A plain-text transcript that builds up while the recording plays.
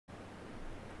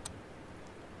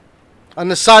On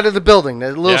the side of the building,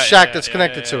 the little shack that's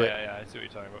connected to it. Yeah, I see what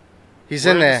you're talking about. He's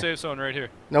in there. The safe zone right here.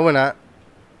 No, we're not.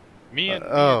 Me and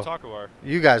Taco are.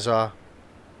 You guys are.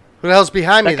 Who the hell's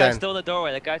behind me then? That guy's still in the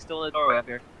doorway. That guy's still in the doorway up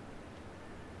here.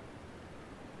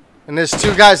 And there's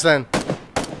 2 guys then.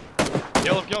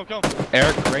 Kill him.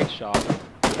 Eric, great shot.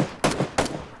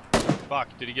 Fuck,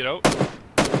 did he get out?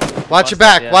 Watch your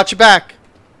back. Yeah. Watch your back.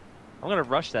 I'm gonna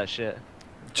rush that shit.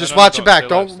 Just No, watch your back.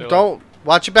 stay Don't.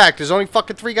 Watch your back. There's only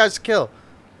fucking 3 guys to kill.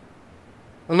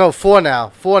 Oh no, 4 now.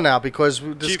 4 now because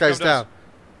this Chief, guy's come down.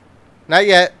 Not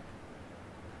yet.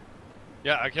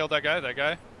 Yeah, I killed that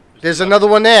guy. There's another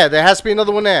one there. There has to be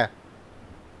another one there.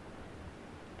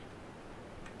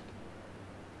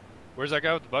 Where's that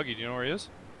guy with the buggy? Do you know where he is?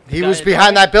 He was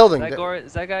behind that building.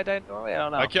 Is that guy died in the doorway? I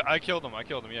don't know. I killed him.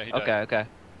 Yeah, he died. Okay.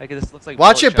 This looks like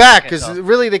Watch your bullet shots, I back, can't because tell.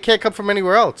 really they can't come from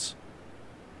anywhere else.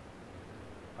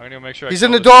 I'm gonna go make sure. He's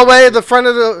in the doorway at the front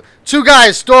of the... 2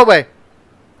 guys, doorway.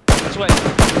 This way.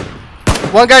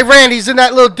 1 guy ran. He's in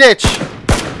that little ditch.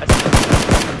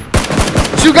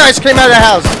 2 guys came out of the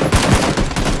house.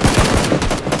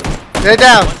 They're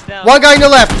down. Down. 1 guy in the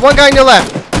left. 1 guy in the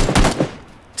left.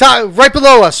 Right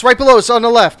below us. Right below us on the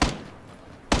left.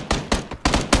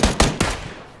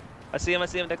 I see him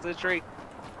next to the tree.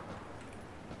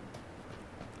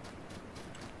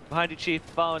 Behind you, Chief.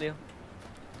 Following you.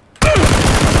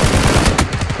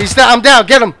 He's down. I'm down.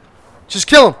 Get him. Just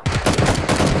kill him.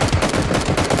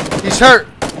 He's hurt.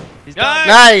 He's down.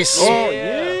 Nice. Oh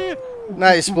yeah.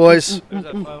 Nice, boys. There's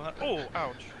that 500. Oh,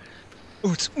 ouch.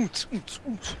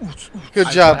 Good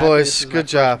job, boys. Good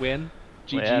job. Win. Oh,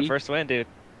 GG. yeah, first win, dude.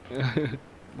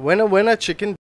 Winner, winner, chicken.